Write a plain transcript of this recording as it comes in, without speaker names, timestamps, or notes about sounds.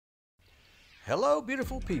Hello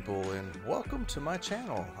beautiful people and welcome to my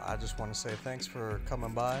channel. I just want to say thanks for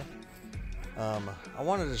coming by. I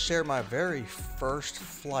wanted to share my very first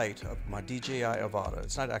flight of my DJI Avata.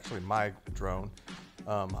 It's not actually my drone.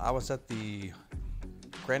 I was at the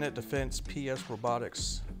Granite Defense PS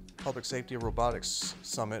Robotics Public Safety Robotics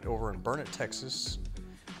Summit over in Burnet, Texas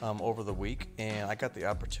over the week, and I got the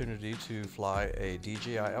opportunity to fly a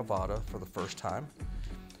DJI Avata for the first time.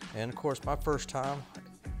 And of course my first time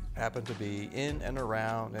happened to be in and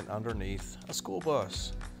around and underneath a school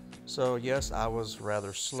bus. So yes, I was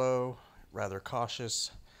rather slow, rather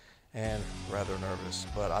cautious, and rather nervous.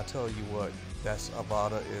 But I tell you what, this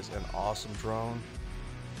Avata is an awesome drone.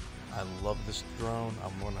 I love this drone.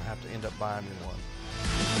 I'm going to have to end up buying me one.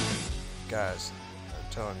 Guys,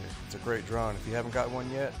 I'm telling you, it's a great drone. If you haven't got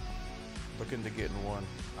one yet, look into getting one.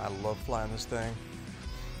 I love flying this thing.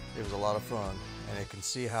 It was a lot of fun, and you can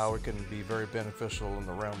see how it can be very beneficial in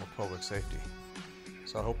the realm of public safety.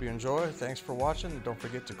 So I hope you enjoy. Thanks for watching. Don't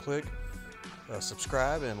forget to click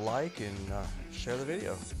subscribe and like and share the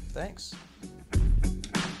video. Thanks.